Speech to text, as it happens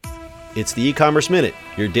It's the E-Commerce Minute,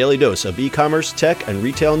 your daily dose of e-commerce, tech, and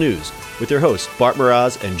retail news with your hosts, Bart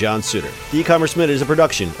Mraz and John Suter. The E-Commerce Minute is a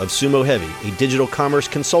production of Sumo Heavy, a digital commerce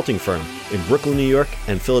consulting firm in Brooklyn, New York,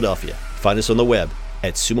 and Philadelphia. Find us on the web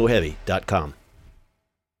at sumoheavy.com.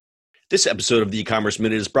 This episode of the E-Commerce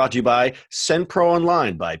Minute is brought to you by SendPro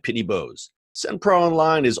Online by Pitney Bowes. SendPro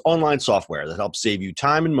Online is online software that helps save you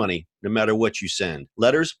time and money no matter what you send.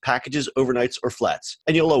 Letters, packages, overnights, or flats,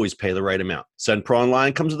 and you'll always pay the right amount. SendPro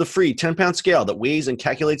Online comes with a free 10-pound scale that weighs and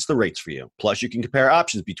calculates the rates for you. Plus, you can compare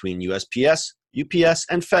options between USPS, UPS,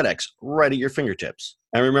 and FedEx right at your fingertips.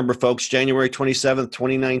 And remember, folks, January 27th,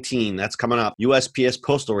 2019, that's coming up. USPS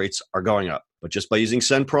postal rates are going up. But just by using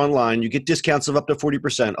SendPro Online, you get discounts of up to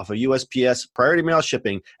 40% off of USPS priority mail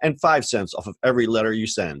shipping and 5 cents off of every letter you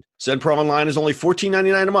send. SendPro Online is only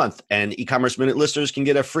 $14.99 a month, and E-Commerce Minute listeners can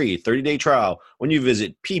get a free 30-day trial when you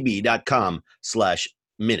visit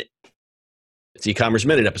pb.com/minute. It's E-Commerce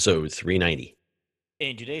Minute, episode 390.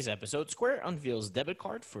 In today's episode, Square unveils debit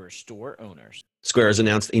card for store owners. Square has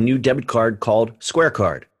announced a new debit card called Square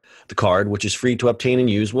Card. The card, which is free to obtain and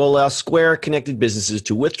use, will allow Square-connected businesses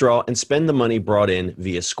to withdraw and spend the money brought in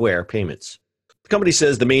via Square payments. The company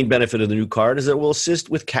says the main benefit of the new card is that it will assist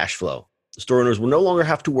with cash flow. The store owners will no longer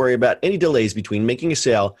have to worry about any delays between making a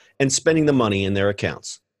sale and spending the money in their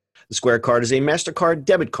accounts. The Square Card is a MasterCard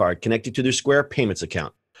debit card connected to their Square Payments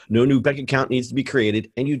account. No new bank account needs to be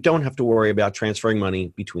created, and you don't have to worry about transferring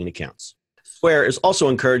money between accounts. Square is also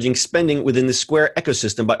encouraging spending within the Square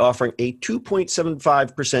ecosystem by offering a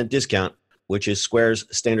 2.75% discount, which is Square's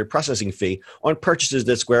standard processing fee, on purchases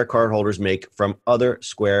that Square cardholders make from other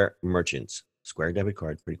Square merchants. Square debit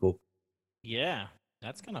card, pretty cool. Yeah,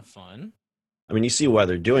 that's kind of fun. I mean, you see why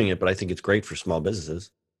they're doing it, but I think it's great for small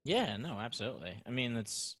businesses. Yeah, no, absolutely. I mean,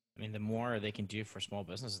 the more they can do for small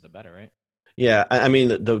businesses, the better, right? Yeah, I mean,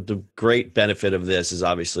 the great benefit of this is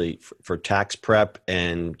obviously for tax prep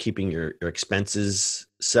and keeping your expenses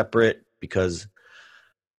separate, because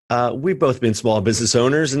we've both been small business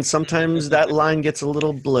owners, and sometimes that line gets a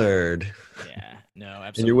little blurred. Yeah, no,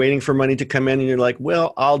 absolutely. And you're waiting for money to come in, and you're like,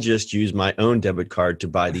 well, I'll just use my own debit card to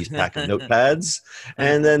buy these pack of notepads.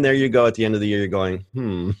 And then there you go at the end of the year, you're going,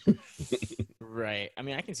 Right. I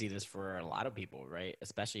mean, I can see this for a lot of people, right?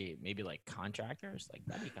 Especially maybe like contractors. Like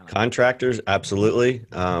that'd be kind of Contractors, absolutely.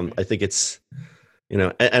 I think it's,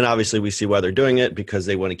 and obviously we see why they're doing it, because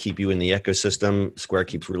they want to keep you in the ecosystem. Square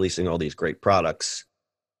keeps releasing all these great products.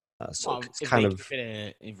 So it's kind of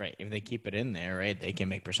right. If they keep it in there, right, they can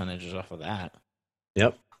make percentages off of that.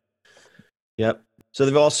 Yep. So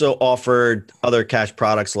they've also offered other cash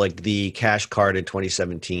products like the Cash Card in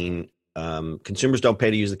 2017. Consumers don't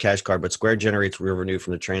pay to use the Cash Card, but Square generates revenue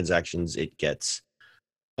from the transactions it gets.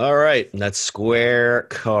 All right, that's Square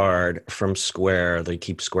Card from Square. They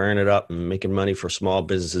keep squaring it up and making money for small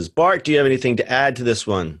businesses. Bart, do you have anything to add to this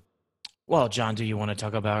one? Well, John, do you want to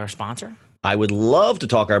talk about our sponsor? I would love to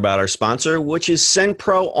talk about our sponsor, which is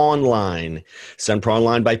SendPro Online. SendPro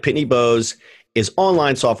Online by Pitney Bowes is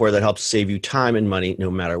online software that helps save you time and money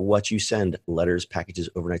no matter what you send: letters, packages,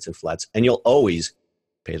 overnights, and flats, and you'll always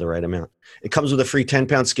pay the right amount. It comes with a free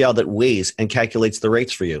 10-pound scale that weighs and calculates the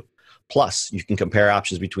rates for you. Plus, you can compare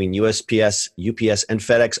options between USPS, UPS, and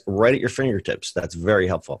FedEx right at your fingertips. That's very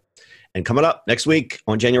helpful. And coming up next week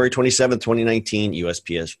on January 27th, 2019,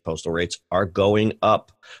 USPS postal rates are going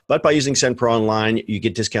up. But by using SendPro Online, you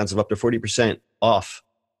get discounts of up to 40% off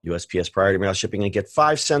USPS priority mail shipping and get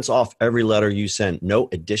 5 cents off every letter you send. No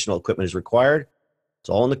additional equipment is required. It's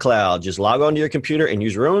all in the cloud. Just log on to your computer and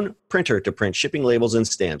use your own printer to print shipping labels and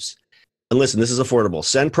stamps. And listen, this is affordable.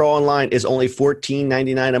 SendPro Online is only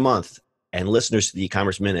 $14.99 a month. And listeners to the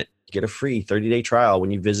E-Commerce Minute get a free 30-day trial when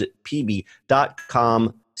you visit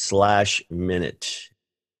pb.com/minute.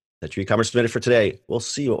 That's your E-Commerce Minute for today. We'll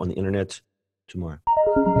see you on the internet tomorrow.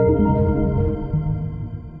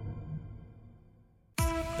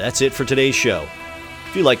 That's it for today's show.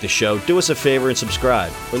 If you like the show, do us a favor and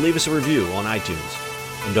subscribe, or leave us a review on iTunes.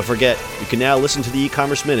 And don't forget, you can now listen to the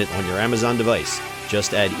E-Commerce Minute on your Amazon device.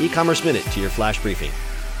 Just add E-Commerce Minute to your flash briefing.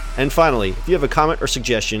 And finally, if you have a comment or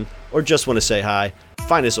suggestion, or just want to say hi,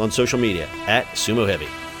 find us on social media at Sumo Heavy.